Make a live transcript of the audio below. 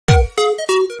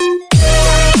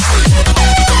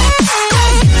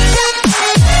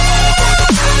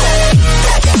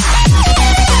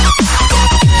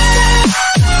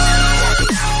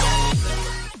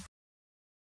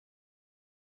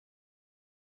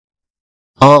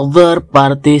Other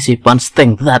participants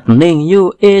think that Ning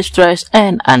Yu is trash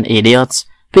and an idiot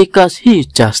because he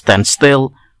just stands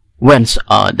still, when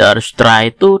others try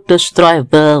to destroy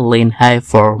the linhai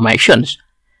formations.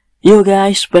 You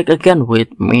guys back again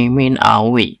with me, Min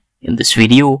Awi. In this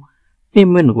video,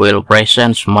 Mimin will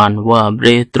present Manhua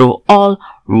through all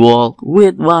world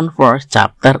with one for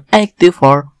chapter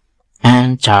 84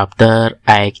 and chapter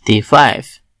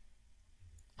 85.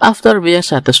 After being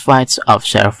satisfied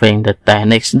observing the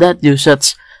techniques that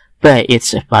used by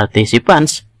its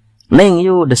participants, Ning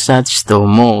Yu decides to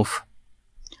move.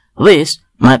 This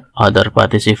made other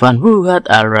participants who had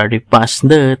already passed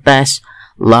the test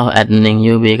laugh at Ning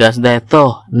Yu because they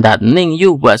thought that Ning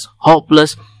Yu was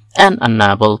hopeless and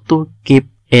unable to keep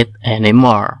it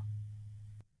anymore.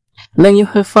 Ning Yu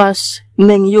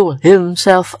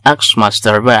himself asked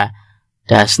Master Ba,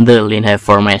 does the linhai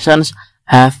formations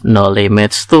have no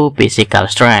limits to physical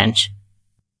strength?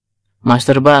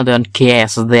 Master Ba then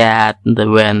guessed that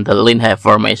when the linhai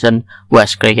formation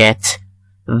was created,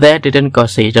 they didn't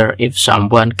consider if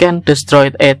someone can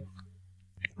destroy it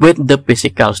with the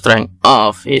physical strength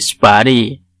of his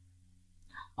body.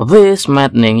 This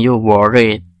made Ning Yu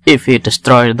worried. If he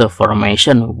destroyed the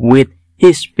formation with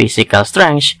his physical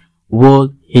strength,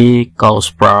 would he cause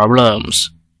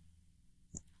problems?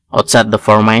 Outside the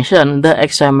formation, the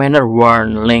examiner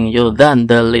warned Ning Yu that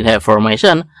the linhai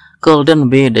formation couldn't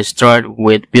be destroyed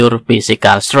with pure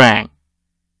physical strength.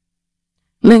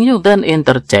 Ning Yu then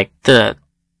interjected,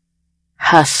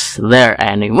 has there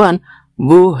anyone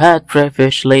who had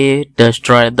previously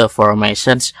destroyed the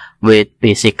formations with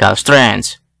physical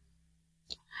strength?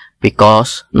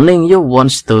 Because Ning Yu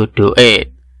wants to do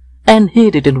it, and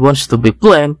he didn't want to be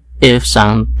blamed if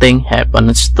something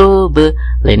happens to the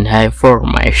linhai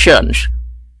formations.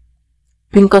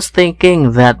 Because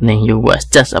thinking that Ning Yu was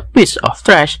just a piece of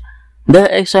trash, the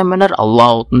examiner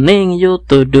allowed Ning Yu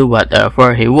to do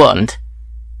whatever he wanted.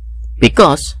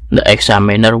 Because the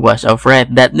examiner was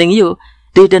afraid that Ning Yu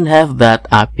didn't have that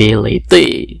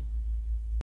ability.